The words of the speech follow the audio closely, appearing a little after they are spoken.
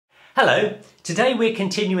Hello, today we're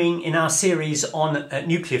continuing in our series on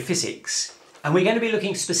nuclear physics, and we're going to be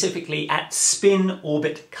looking specifically at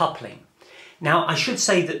spin-orbit coupling. Now, I should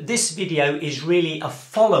say that this video is really a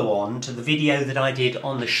follow-on to the video that I did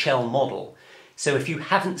on the shell model. So if you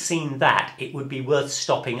haven't seen that, it would be worth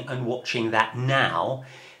stopping and watching that now,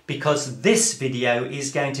 because this video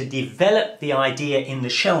is going to develop the idea in the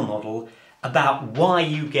shell model about why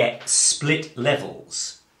you get split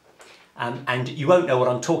levels. And you won't know what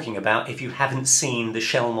I'm talking about if you haven't seen the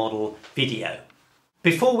shell model video.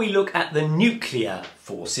 Before we look at the nuclear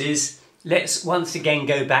forces, let's once again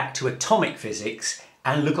go back to atomic physics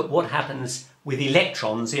and look at what happens with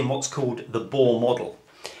electrons in what's called the Bohr model.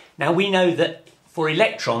 Now we know that for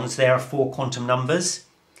electrons there are four quantum numbers: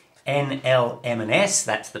 N, L, M and S.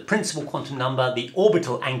 That's the principal quantum number, the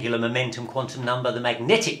orbital angular momentum quantum number, the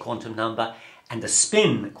magnetic quantum number and the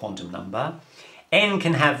spin quantum number. N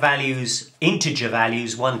can have values, integer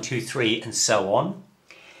values, 1, 2, 3 and so on.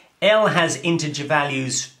 L has integer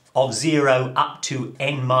values of 0 up to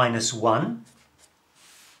n minus 1.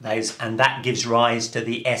 And that gives rise to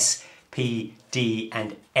the S, P, D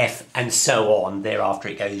and F and so on. Thereafter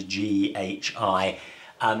it goes G, H, I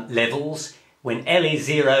levels. When L is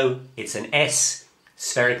 0, it's an S,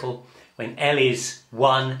 spherical. When L is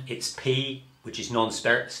 1, it's P, which is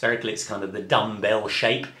non-spherical. It's kind of the dumbbell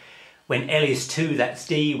shape. When L is 2, that's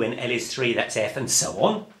D. When L is 3, that's F, and so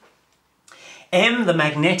on. M, the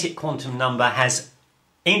magnetic quantum number, has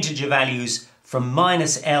integer values from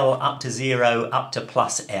minus L up to 0 up to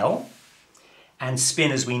plus L. And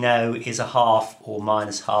spin, as we know, is a half or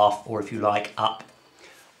minus half, or if you like, up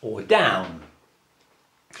or down.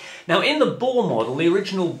 Now, in the Bohr model, the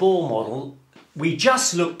original Bohr model, we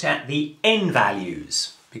just looked at the N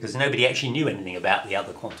values, because nobody actually knew anything about the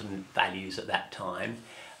other quantum values at that time.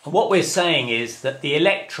 And what we're saying is that the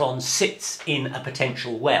electron sits in a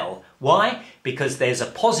potential well. Why? Because there's a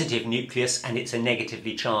positive nucleus and it's a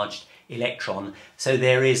negatively charged electron. So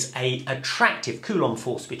there is an attractive Coulomb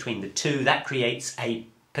force between the two. That creates a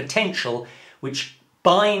potential which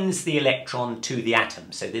binds the electron to the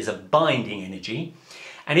atom. So there's a binding energy.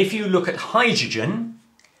 And if you look at hydrogen,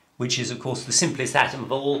 which is of course the simplest atom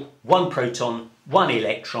of all, one proton, one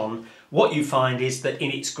electron, what you find is that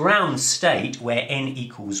in its ground state, where n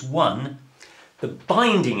equals 1, the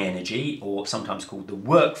binding energy, or sometimes called the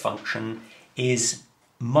work function, is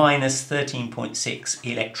minus 13.6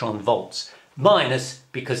 electron volts. Minus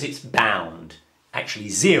because it's bound. Actually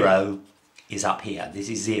 0 is up here. This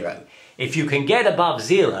is 0. If you can get above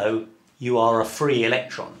 0, you are a free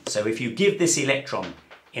electron. So if you give this electron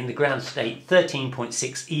in the ground state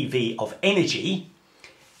 13.6 eV of energy,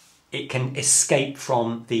 it can escape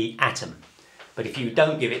from the atom. But if you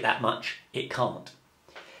don't give it that much, it can't.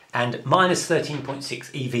 And minus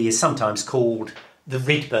 13.6 eV is sometimes called the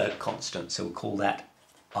Rydberg constant, so we'll call that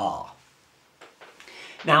R.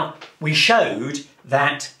 Now, we showed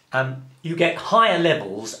that you get higher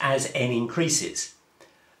levels as n increases,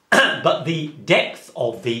 but the depth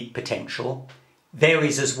of the potential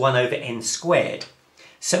varies as 1 over n squared.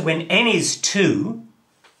 So when n is 2,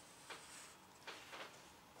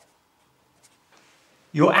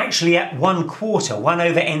 you're actually at 1/4, 1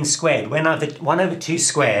 over n squared, 1 over 2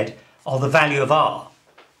 squared of the value of R.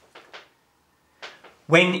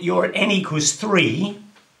 When you're at n equals 3,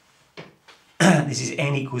 this is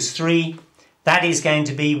n equals 3, that is going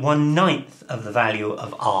to be 1/9 of the value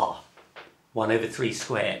of R, 1 over 3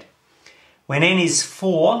 squared. When n is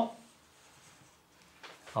 4,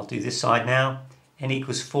 I'll do this side now, n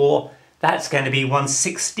equals 4, that's going to be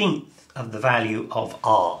 1/16 of the value of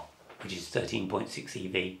R, which is 13.6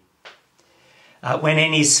 eV. When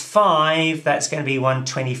n is 5, that's going to be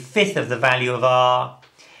 1/25 of the value of R.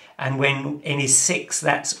 And when n is 6,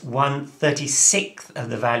 that's 1/36 of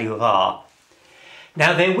the value of R.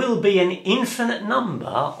 Now there will be an infinite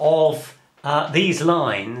number of these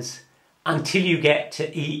lines until you get to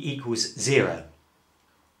E equals 0.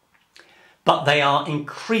 But they are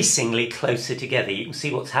increasingly closer together. You can see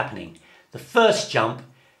what's happening. The first jump,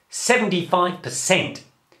 75%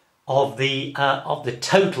 of the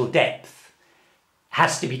total depth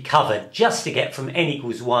has to be covered just to get from n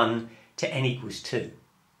equals 1 to n equals 2.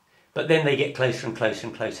 But then they get closer and closer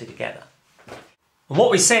and closer together. And what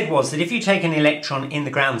we said was that if you take an electron in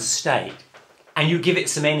the ground state and you give it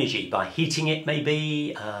some energy by heating it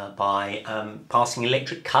maybe, by passing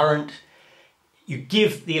electric current, you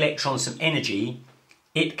give the electron some energy,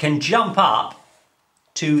 it can jump up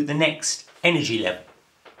to the next energy level.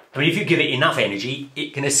 I mean, if you give it enough energy,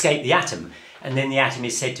 it can escape the atom, and then the atom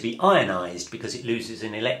is said to be ionized because it loses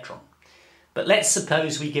an electron. But let's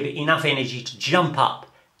suppose we give it enough energy to jump up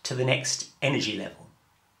to the next energy level.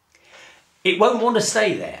 it won't want to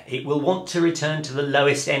stay there. It will want to return to the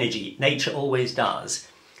lowest energy. Nature always does.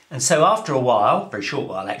 And so after a while, very short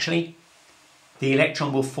while actually, the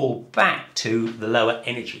electron will fall back to the lower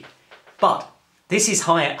energy. But this is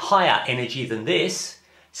higher energy than this,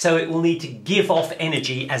 so it will need to give off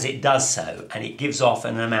energy as it does so, and it gives off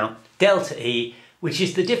an amount delta E, which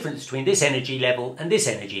is the difference between this energy level and this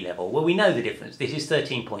energy level. Well, we know the difference. This is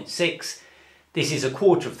 13.6, this is a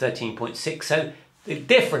quarter of 13.6, so the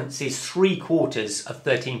difference is 3/4 of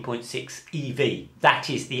 13.6 eV. That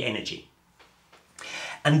is the energy.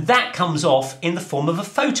 And that comes off in the form of a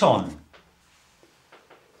photon.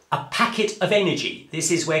 A packet of energy.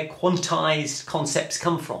 This is where quantized concepts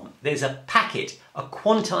come from. There's a packet, a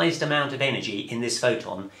quantized amount of energy in this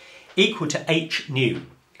photon equal to h nu,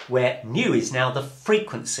 where nu is now the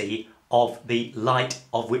frequency of the light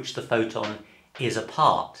of which the photon is a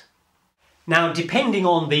part. Now, depending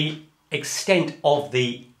on the extent of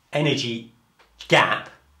the energy gap,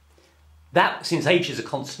 that, since h is a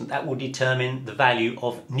constant, that will determine the value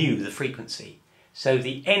of nu, the frequency. So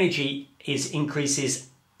the energy increases,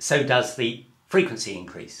 so does the frequency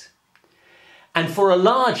increase. And for a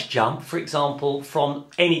large jump, for example, from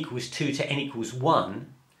n equals 2 to n equals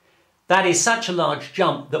 1, that is such a large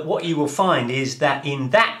jump that what you will find is that in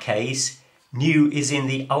that case, nu is in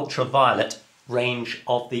the ultraviolet range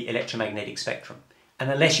of the electromagnetic spectrum. And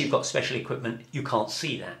unless you've got special equipment, you can't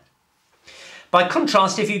see that. By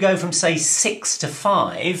contrast, if you go from, say, 6 to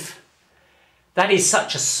 5, that is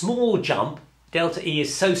such a small jump, delta E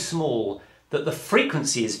is so small that the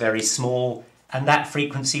frequency is very small, and that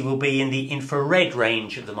frequency will be in the infrared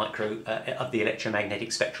range of the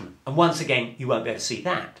electromagnetic spectrum. And once again, you won't be able to see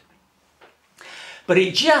that. But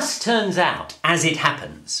it just turns out, as it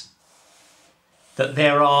happens, that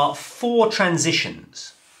there are 4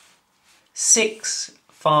 transitions: 6,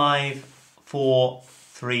 5, 4,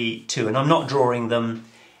 3, 2. And I'm not drawing them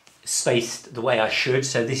spaced the way I should.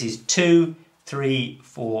 So this is 2, 3,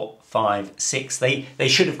 4, 5, 6. They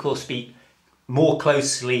should, of course, be more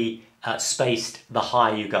closely spaced the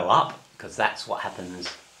higher you go up, because that's what happens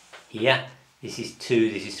here. This is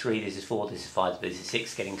 2, this is 3, this is 4, this is 5, this is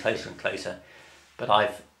 6, getting closer and closer. But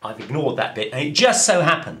I've ignored that bit. And it just so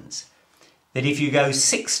happens that if you go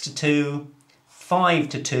 6 to 2, 5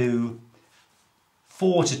 to 2,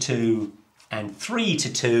 4 to 2, and 3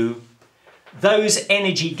 to 2, those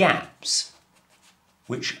energy gaps,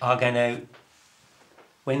 which are going to,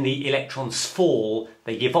 when the electrons fall,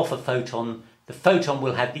 they give off a photon. The photon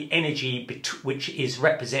will have the energy which is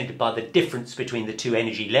represented by the difference between the 2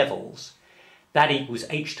 energy levels. That equals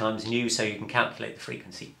h times nu, so you can calculate the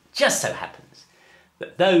frequency. Just so happens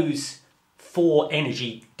that those 4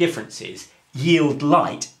 energy differences yield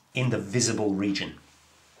light in the visible region.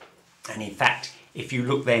 And in fact, if you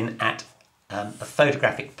look then at a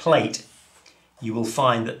photographic plate, you will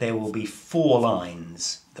find that there will be 4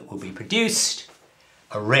 lines that will be produced: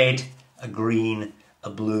 a red, a green, a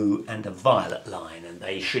blue and a violet line. And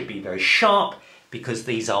they should be very sharp because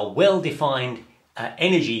these are well-defined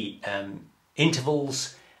energy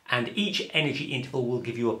intervals, and each energy interval will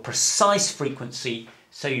give you a precise frequency,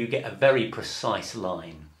 so you get a very precise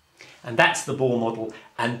line. And that's the Bohr model,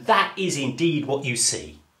 and that is indeed what you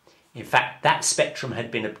see. In fact, that spectrum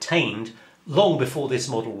had been obtained long before this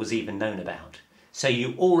model was even known about. So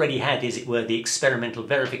you already had, as it were, the experimental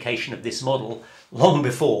verification of this model long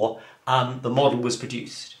before the model was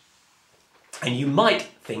produced. And you might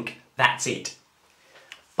think that's it.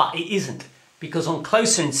 But it isn't, because on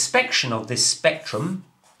closer inspection of this spectrum,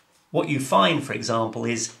 what you find, for example,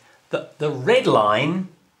 is that the red line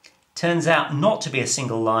turns out not to be a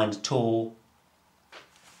single line at all,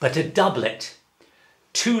 but a doublet.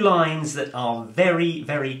 2 lines that are very,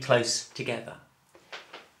 very close together.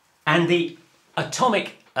 And the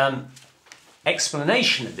atomic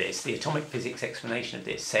explanation of this, the atomic physics explanation of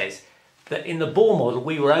this, says that in the Bohr model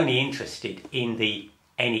we were only interested in the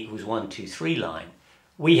n equals 1, 2, 3 line.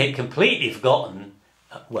 We had completely forgotten,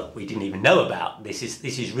 well, we didn't even know about, this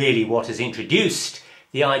is really what has introduced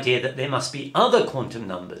the idea that there must be other quantum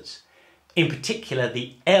numbers, in particular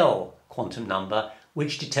the L quantum number,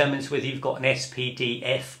 which determines whether you've got an SP, D,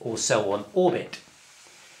 F or so on orbit.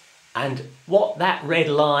 And what that red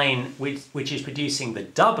line, which is producing the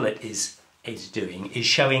doublet, is doing, is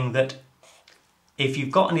showing that if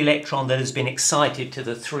you've got an electron that has been excited to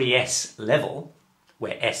the 3s level,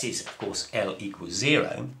 where s is, of course, L equals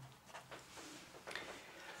 0,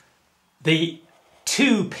 the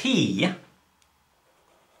 2p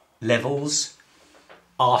levels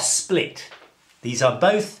are split. These are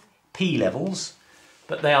both p levels,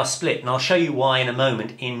 but they are split, and I'll show you why in a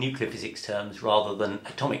moment in nuclear physics terms rather than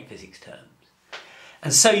atomic physics terms.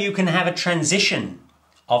 And so you can have a transition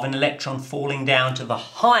of an electron falling down to the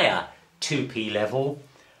higher 2p level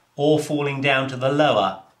or falling down to the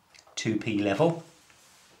lower 2p level.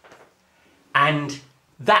 And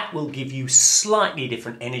that will give you slightly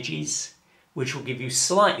different energies, which will give you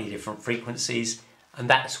slightly different frequencies, and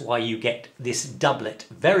that's why you get this doublet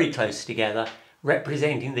very close together,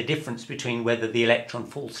 representing the difference between whether the electron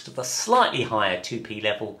falls to the slightly higher 2p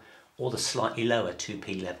level or the slightly lower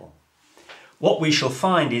 2p level. What we shall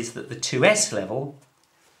find is that the 2s level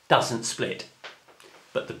doesn't split,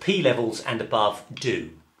 but the p levels and above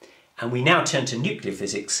do. And we now turn to nuclear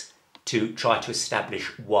physics to try to establish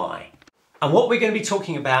why. And what we're going to be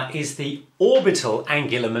talking about is the orbital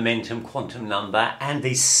angular momentum quantum number and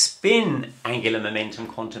the spin angular momentum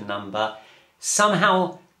quantum number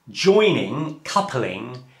somehow joining,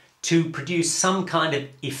 coupling, to produce some kind of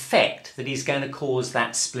effect that is going to cause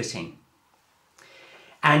that splitting.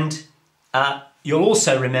 And you'll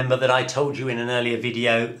also remember that I told you in an earlier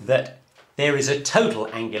video that there is a total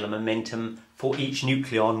angular momentum for each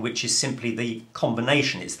nucleon, which is simply the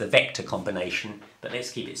combination, it's the vector combination, but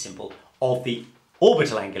let's keep it simple, of the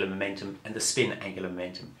orbital angular momentum and the spin angular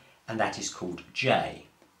momentum, and that is called J.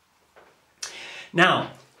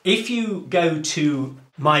 Now, if you go to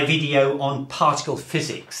my video on particle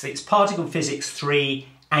physics, it's Particle Physics 3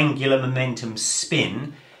 Angular Momentum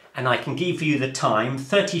Spin, and I can give you the time,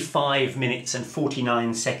 35 minutes and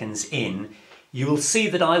 49 seconds in, you will see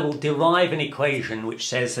that I will derive an equation which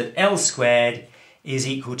says that L squared is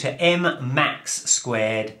equal to m max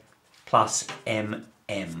squared plus mm.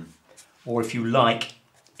 Or if you like,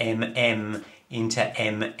 mm into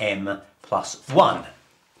mm plus 1.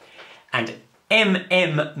 And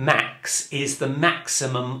mm max is the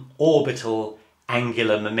maximum orbital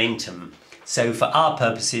angular momentum. So for our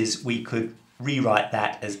purposes, we could rewrite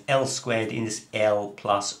that as L squared is L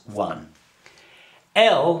plus 1.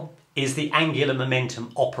 L is the angular momentum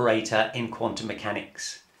operator in quantum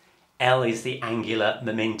mechanics. L is the angular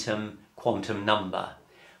momentum quantum number.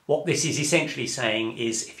 What this is essentially saying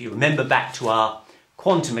is, if you remember back to our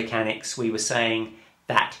quantum mechanics, we were saying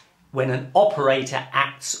that when an operator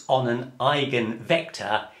acts on an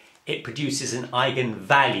eigenvector, it produces an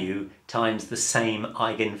eigenvalue times the same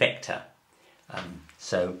eigenvector.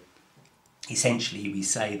 So essentially we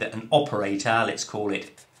say that an operator, let's call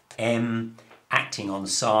it M, acting on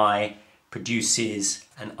psi, produces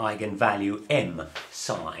an eigenvalue M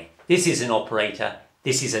psi. This is an operator,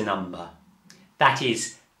 this is a number. That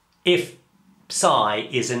is, if psi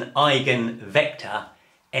is an eigenvector,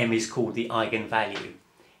 M is called the eigenvalue.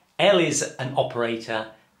 L is an operator,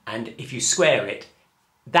 and if you square it,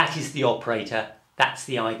 that is the operator, that's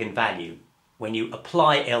the eigenvalue. When you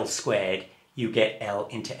apply L squared, you get L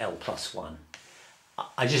into L plus 1.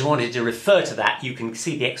 I just wanted to refer to that. You can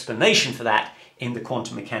see the explanation for that in the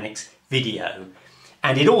quantum mechanics video.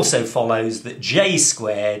 And it also follows that J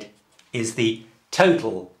squared is the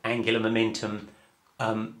total angular momentum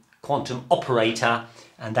quantum operator,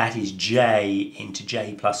 and that is J into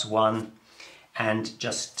J plus 1. And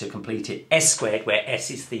just to complete it, S squared, where S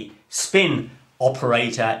is the spin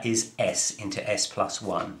operator, is S into S plus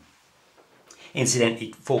 1.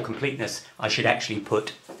 Incidentally, for completeness, I should actually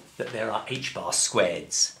put that there are h bar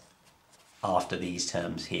squareds after these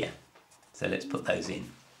terms here. So let's put those in.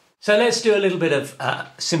 So let's do a little bit of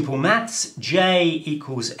simple maths. J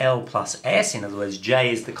equals L plus S. In other words,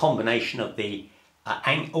 J is the combination of the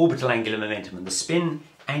orbital angular momentum and the spin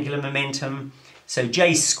angular momentum. So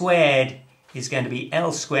J squared is going to be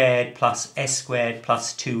L squared plus S squared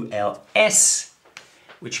plus 2LS,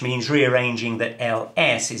 which means rearranging that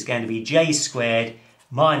LS is going to be J squared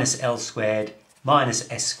minus L squared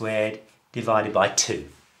minus S squared divided by 2.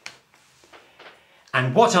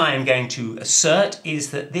 And what I am going to assert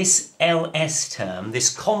is that this LS term,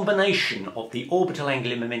 this combination of the orbital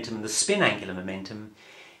angular momentum and the spin angular momentum,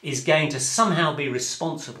 is going to somehow be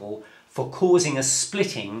responsible for causing a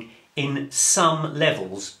splitting in some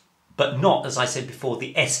levels, but not, as I said before,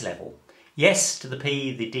 the S level. Yes to the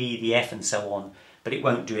P, the D, the F and so on, but it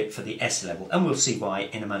won't do it for the S level, and we'll see why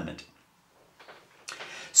in a moment.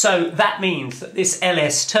 So that means that this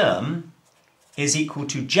LS term is equal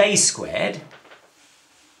to J squared,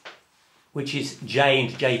 which is J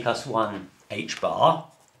into J plus 1 H bar.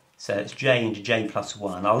 So it's J into J plus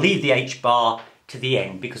 1. I'll leave the H bar to the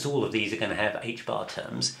end because all of these are going to have H bar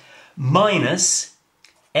terms. Minus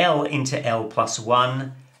L into L plus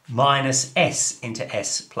 1 minus S into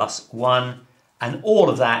S plus 1. And all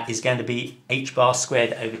of that is going to be H bar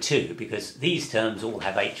squared over 2 because these terms all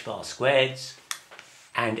have H bar squareds.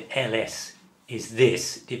 And LS is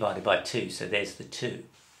this divided by 2. So there's the 2.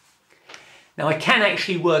 Now I can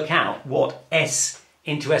actually work out what S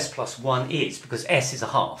into s plus 1 is, because s is a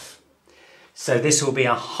half. So this will be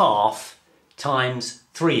a half times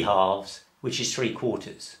 3 halves, which is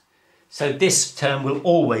 3/4. So this term will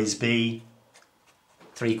always be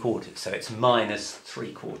 3/4, so it's minus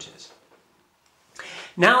 3/4.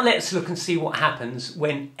 Now let's look and see what happens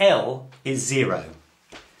when L is 0.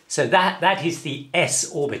 So that is the s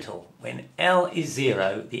orbital. When L is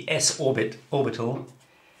 0, the s orbital,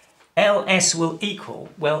 Ls will equal,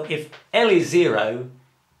 well, if L is 0,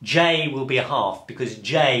 J will be a half, because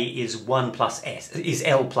J is 1 plus S, is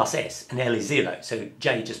L plus S, and L is 0. So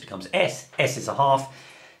J just becomes S, S is a half.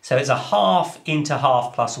 So it's a half into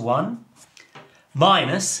half plus 1,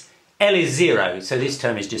 minus, L is 0, so this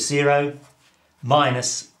term is just 0,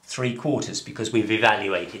 minus 3/4, because we've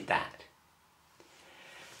evaluated that.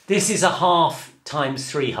 This is a half times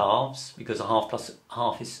 3 halves, because a half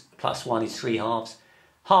plus 1 is 3 halves.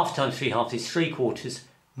 Half times 3 halves is 3/4,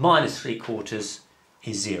 minus 3/4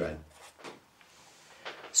 is 0.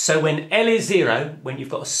 So when L is 0, when you've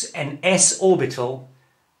got an s orbital,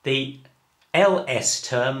 the Ls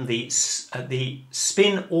term, the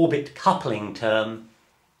spin orbit coupling term,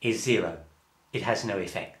 is 0. It has no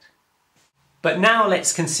effect. But now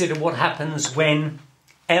let's consider what happens when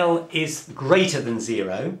L is greater than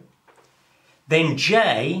 0. Then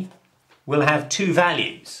J will have two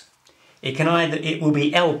values. It will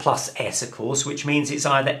be L plus S, of course, which means it's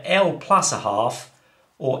either L plus a half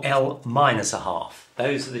or L minus a half.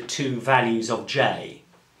 Those are the two values of J,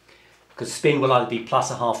 because spin will either be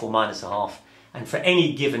plus a half or minus a half, and for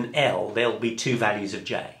any given L there'll be two values of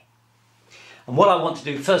J. And what I want to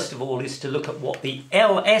do first of all is to look at what the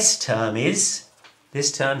Ls term is,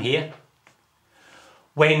 this term here,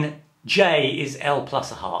 when J is L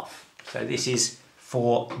plus a half. So this is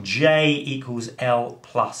for J equals L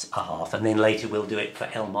plus a half, and then later we'll do it for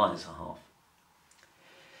L minus a half.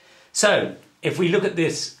 So if we look at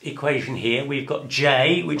this equation here, we've got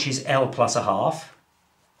J, which is L plus a half.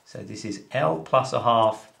 So this is L plus a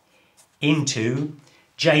half into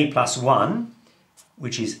J plus 1,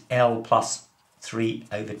 which is L plus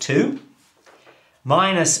 3/2,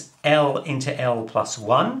 minus L into L plus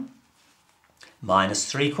 1, minus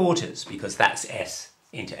 3/4, because that's S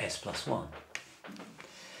into S plus 1.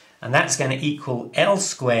 And that's going to equal L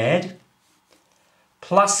squared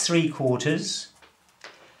plus 3/4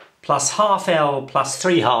 plus half L plus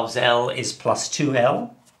 3 halves L is plus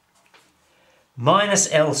 2L, minus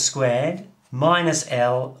L squared minus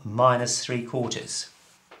L minus 3/4.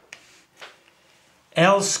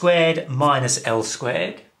 L squared minus L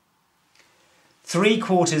squared,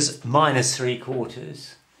 3/4 minus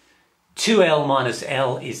 3/4, 2L minus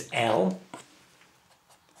L is L.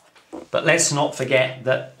 But let's not forget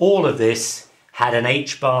that all of this had an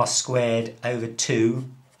h bar squared over 2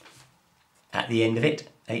 at the end of it.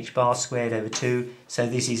 H bar squared over 2. So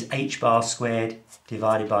this is h bar squared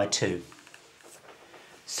divided by 2.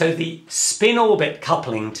 So the spin orbit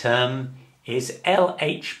coupling term is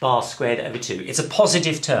LH bar squared over 2. It's a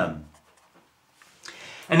positive term.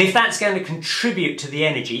 And if that's going to contribute to the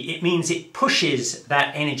energy, it means it pushes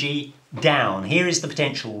that energy down. Here is the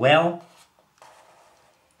potential well.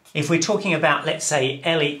 If we're talking about, let's say,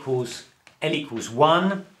 L equals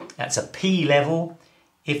 1, that's a P level.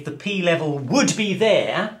 If the P level would be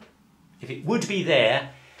there,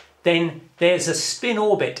 then there's a spin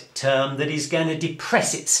orbit term that is going to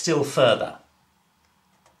depress it still further.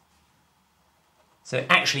 So it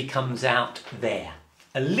actually comes out there,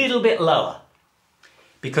 a little bit lower,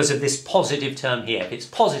 because of this positive term here. If it's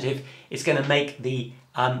positive, it's going to make the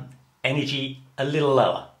energy a little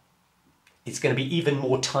lower. It's going to be even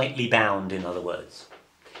more tightly bound, in other words.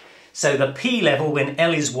 So the P level, when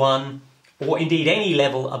L is 1, or indeed any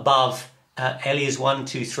level above L is 1,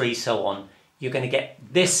 2, 3, so on, you're going to get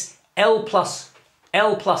this L plus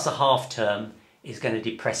a half term is going to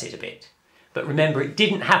depress it a bit. But remember, it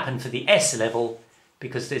didn't happen for the S level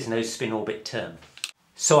because there's no spin orbit term.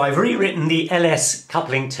 So I've rewritten the LS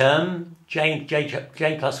coupling term, J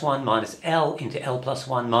plus 1 minus L into L plus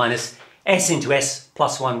 1 minus S into S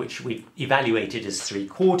plus 1, which we've evaluated as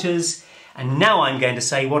 3/4. And now I'm going to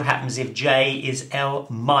say what happens if J is L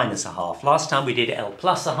minus a half. Last time we did L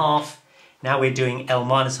plus a half. Now we're doing L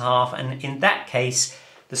minus a half. And in that case,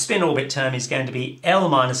 the spin orbit term is going to be L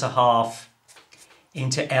minus a half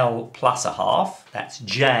into L plus a half. That's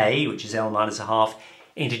J, which is L minus a half,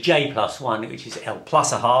 into J plus 1, which is L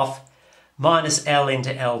plus a half, minus L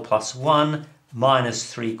into L plus 1, minus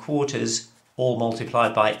 3/4, all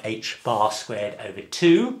multiplied by h bar squared over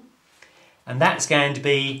 2. And that's going to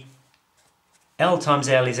be L times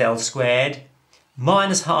L is L squared,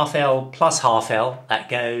 minus half L plus half L, that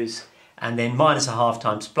goes, and then minus a half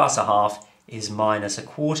times plus a half is minus a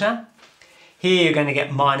quarter. Here you're going to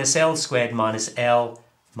get minus L squared minus L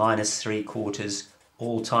minus 3/4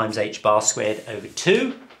 all times h bar squared over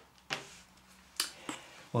 2.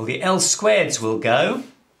 Well, the L squareds will go.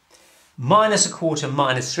 Minus a quarter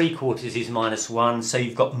minus 3/4 is minus 1, so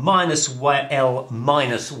you've got minus L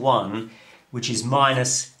minus 1, which is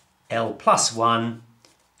minus L plus 1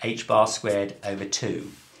 h bar squared over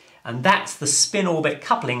 2. And that's the spin-orbit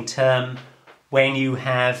coupling term when you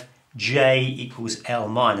have J equals L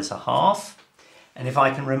minus a half. And if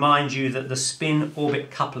I can remind you that the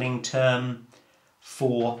spin-orbit coupling term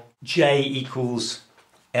for J equals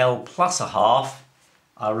L plus a half,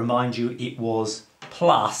 I'll remind you it was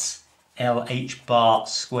plus LH bar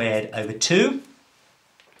squared over 2.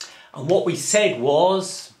 And what we said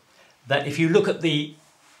was that if you look at the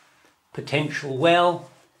potential well,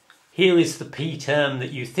 here is the P term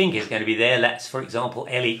that you think is going to be there. That's, for example,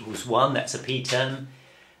 L equals 1. That's a P term.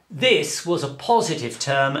 This was a positive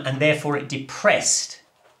term, and therefore it depressed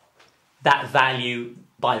that value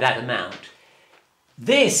by that amount.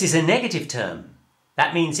 This is a negative term.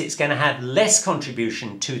 That means it's going to have less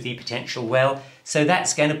contribution to the potential well, so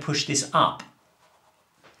that's going to push this up.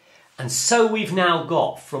 And so we've now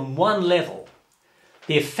got, from one level,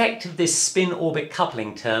 the effect of this spin-orbit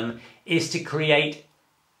coupling term is to create,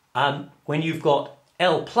 when you've got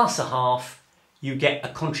L plus a half, you get a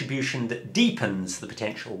contribution that deepens the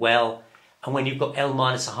potential well, and when you've got L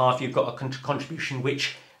minus a half, you've got a contribution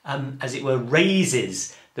which, as it were,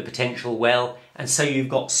 raises the potential well, and so you've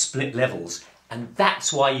got split levels. And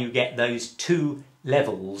that's why you get those two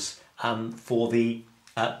levels for the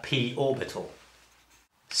p orbital.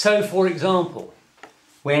 So, for example,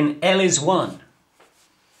 when L is 1,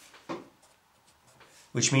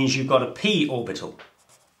 which means you've got a p orbital,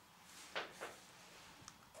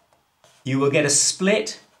 you will get a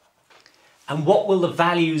split. And what will the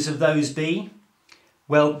values of those be?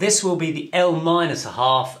 Well, this will be the L minus a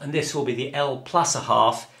half, and this will be the L plus a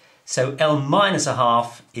half. So L minus a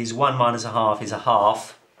half is 1 minus a half is a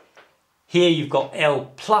half. Here you've got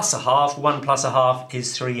L plus a half, 1 plus a half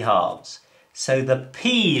is 3 halves. So the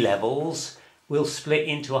P levels will split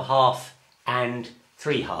into a half and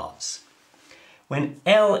 3 halves. When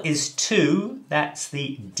L is 2, that's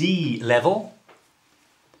the D level.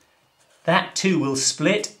 That too will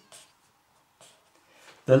split.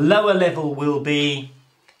 The lower level will be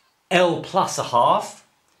L plus a half,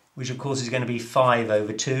 which of course is going to be 5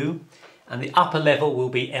 over 2. And the upper level will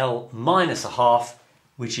be L minus a half,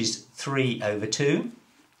 which is 3 over 2.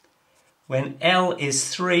 When L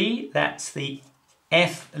is 3, that's the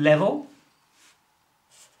F level.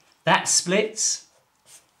 That splits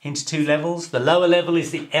into 2 levels. The lower level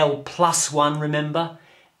is the L plus 1, remember.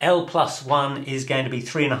 L plus 1 is going to be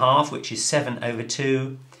 3.5, which is 7 over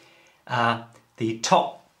 2. The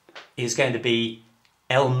top is going to be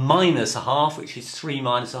L minus a half, which is 3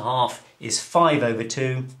 minus a half, is 5 over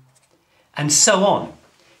 2. And so on.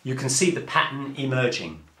 You can see the pattern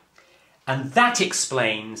emerging. And that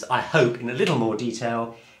explains, I hope, in a little more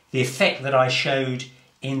detail, the effect that I showed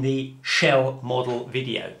in the shell model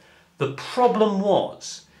video. The problem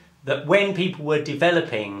was that when people were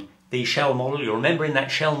developing the shell model, you'll remember in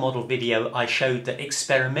that shell model video I showed that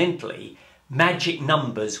experimentally magic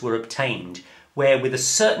numbers were obtained where with a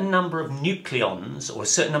certain number of nucleons or a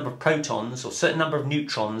certain number of protons or a certain number of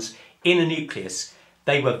neutrons in a nucleus,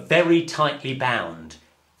 they were very tightly bound.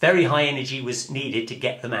 Very high energy was needed to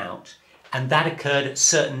get them out, and that occurred at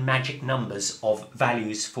certain magic numbers of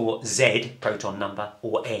values for Z, proton number,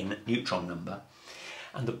 or N, neutron number.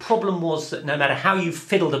 And the problem was that no matter how you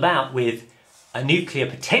fiddled about with a nuclear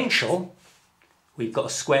potential, we've got a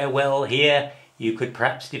square well here, you could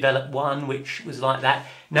perhaps develop one which was like that.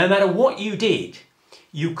 No matter what you did,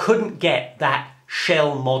 you couldn't get that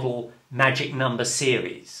shell model magic number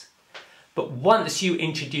series. But once you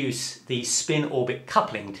introduce the spin-orbit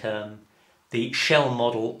coupling term, the shell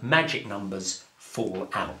model magic numbers fall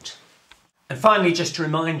out. And finally, just to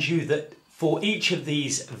remind you that for each of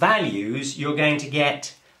these values, you're going to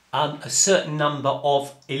get a certain number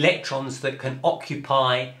of electrons that can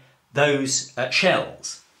occupy those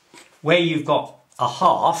shells. Where you've got a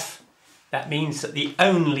half, that means that the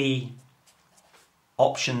only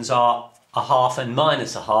options are a half and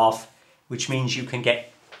minus a half, which means you can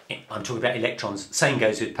get, I'm talking about electrons, same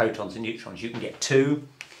goes with protons and neutrons, you can get 2.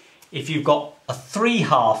 If you've got a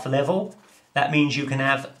 3/2 level, that means you can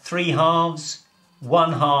have 3 halves,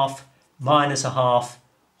 1 half, minus a half,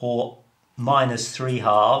 or minus 3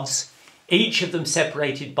 halves, each of them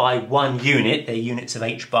separated by 1 unit, they're units of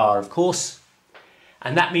h bar of course,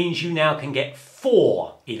 and that means you now can get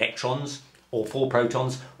 4 electrons, or 4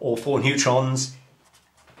 protons, or 4 neutrons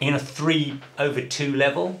in a 3/2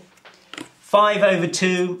 level.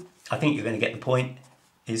 5/2, I think you're going to get the point,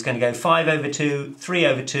 is going to go 5/2,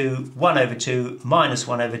 3/2, 1/2, minus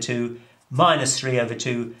 1/2, minus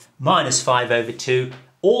 3/2, minus 5/2,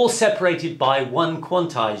 all separated by one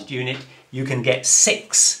quantized unit. You can get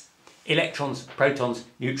 6 electrons, protons,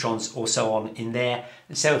 neutrons, or so on in there.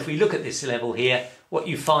 And so if we look at this level here, what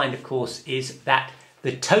you find, of course, is that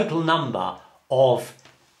the total number of,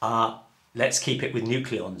 let's keep it with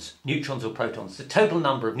nucleons, neutrons or protons, the total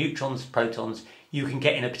number of neutrons, protons you can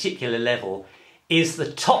get in a particular level is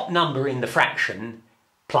the top number in the fraction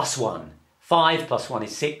plus 1. 5 plus 1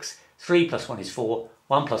 is 6, 3 plus 1 is 4,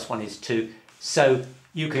 1 plus 1 is 2. So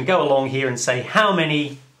you can go along here and say how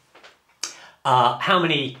many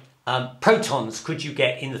protons could you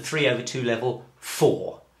get in the 3/2 level?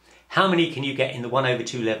 4. How many can you get in the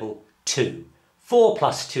 1/2 level? 2. 4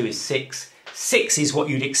 plus 2 is 6. 6 is what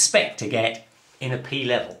you'd expect to get in a P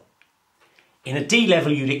level. In a D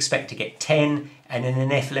level you'd expect to get 10, and in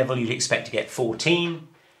an F level you'd expect to get 14.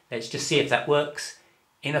 Let's just see if that works.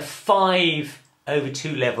 In a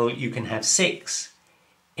 5/2 level you can have 6.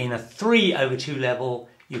 In a 3/2 level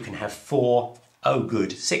you can have 4. Oh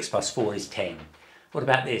good, 6 plus 4 is 10. What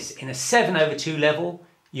about this? In a 7/2 level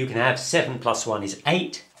you can have 7 plus 1 is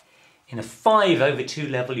 8. In a 5/2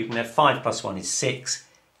 level you can have 5 plus 1 is 6.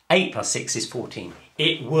 8 plus 6 is 14.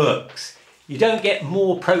 It works. You don't get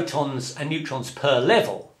more protons and neutrons per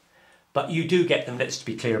level, but you do get them, let's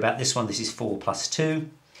be clear about this one, this is 4 plus 2.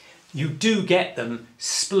 You do get them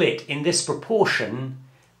split in this proportion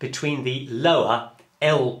between the lower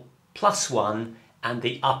L plus 1 and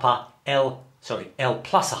the upper L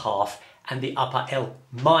plus a half and the upper L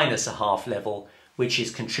minus a half level, which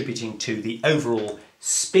is contributing to the overall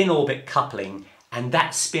spin-orbit coupling, and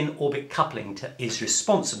that spin-orbit coupling is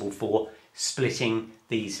responsible for splitting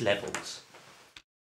these levels.